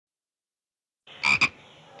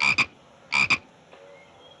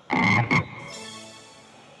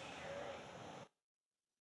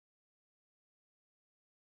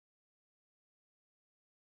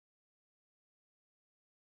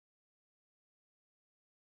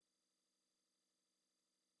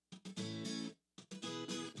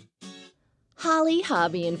Holly,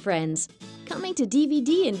 Hobbie, and Friends, coming to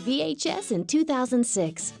DVD and VHS in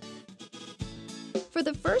 2006. For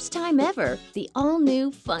the first time ever, the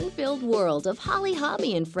all-new, fun-filled world of Holly,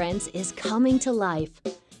 Hobbie, and Friends is coming to life.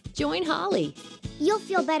 Join Holly. You'll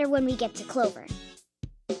feel better when we get to Clover.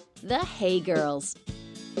 The Hey Girls.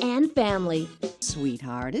 And family.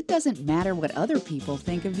 Sweetheart, it doesn't matter what other people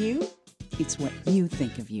think of you. It's what you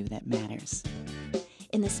think of you that matters.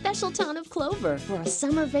 In the special town of Clover for a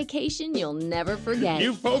summer vacation you'll never forget.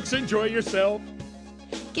 You folks enjoy yourself.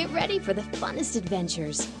 Get ready for the funnest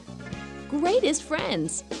adventures, greatest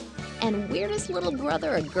friends, and weirdest little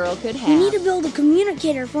brother a girl could have. We need to build a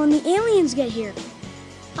communicator for when the aliens get here.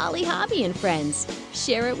 Holly, Hobbie, and Friends.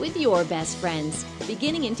 Share it with your best friends.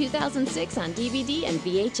 Beginning in 2006 on DVD and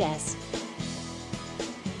VHS.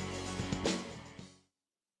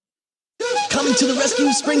 Coming to the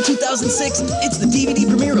rescue spring 2006, it's the DVD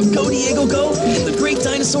premiere of Go Diego Go and the Great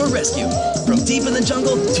Dinosaur Rescue. From deep in the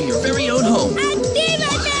jungle to your very own home.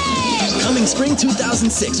 Coming spring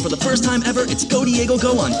 2006, for the first time ever, it's Go Diego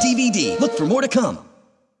Go on DVD. Look for more to come.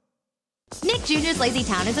 Nick Jr.'s Lazy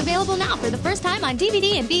Town is available now for the first time on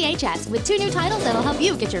DVD and VHS with 2 new titles that'll help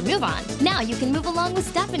you get your move on. Now you can move along with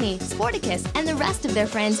Stephanie, Sporticus, and the rest of their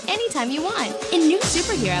friends anytime you want. In New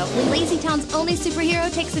Superhero, when Lazy Town's only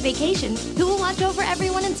superhero takes a vacation, who will watch over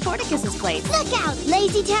everyone in Sporticus's place? Look out,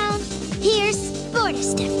 Lazy Town! Here's Sporta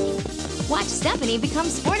Stephanie. Watch Stephanie become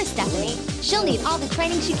Sporta Stephanie. She'll need all the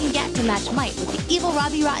training she can get to match might with the evil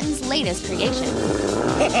Robbie Rotten's latest creation.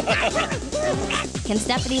 Can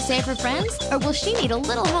Stephanie save her friends, or will she need a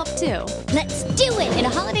little help too? Let's do it! In a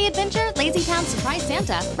holiday adventure, Lazy Town's Surprise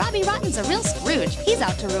Santa, Robbie Rotten's a real Scrooge. He's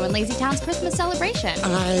out to ruin Lazy Town's Christmas celebration.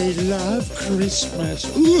 I love Christmas.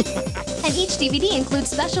 And each DVD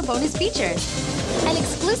includes special bonus features. And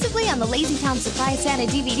exclusively on the Lazy Town Surprise Santa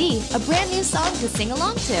DVD, a brand new song to sing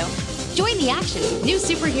along to. Join the action, New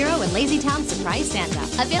Superhero and Lazy Town Surprise Santa.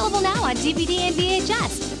 Available now on DVD and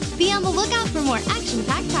VHS. Be on the lookout for more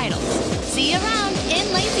action-packed titles. See you around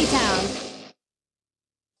in Lazy Town.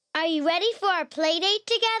 Are you ready for our play date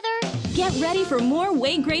together? Get ready for more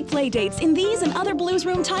way-great play dates in these and other Blues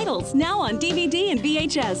Room titles, now on DVD and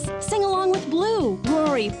VHS. Sing along with Blue,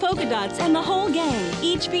 Rory, Polka Dots, and the whole gang.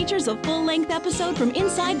 Each features a full-length episode from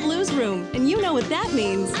inside Blues Room, and you know what that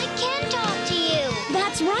means. I can talk to you!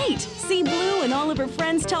 That's right! See Blue and all of her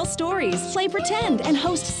friends tell stories, play pretend, and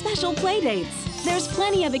host special play dates. There's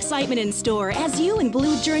plenty of excitement in store as you and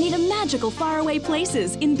Blue journey to magical faraway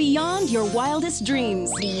places in beyond your wildest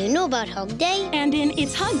dreams. Do you know about Hug Day? And in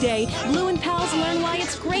It's Hug Day, Blue and pals learn why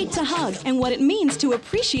it's great to hug and what it means to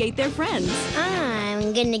appreciate their friends.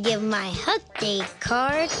 I'm gonna give my Hug Day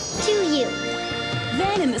card to you.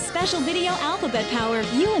 Then in the special video Alphabet Power,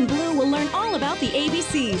 you and Blue will learn all about the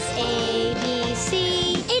ABCs.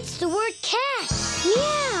 ABC. It's the word cat.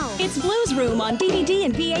 Meow. It's Blues Room on DVD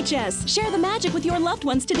and VHS. Share the magic with your loved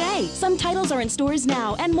ones today. Some titles are in stores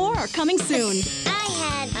now, and more are coming soon. I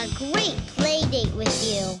had a great play date with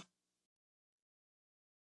you.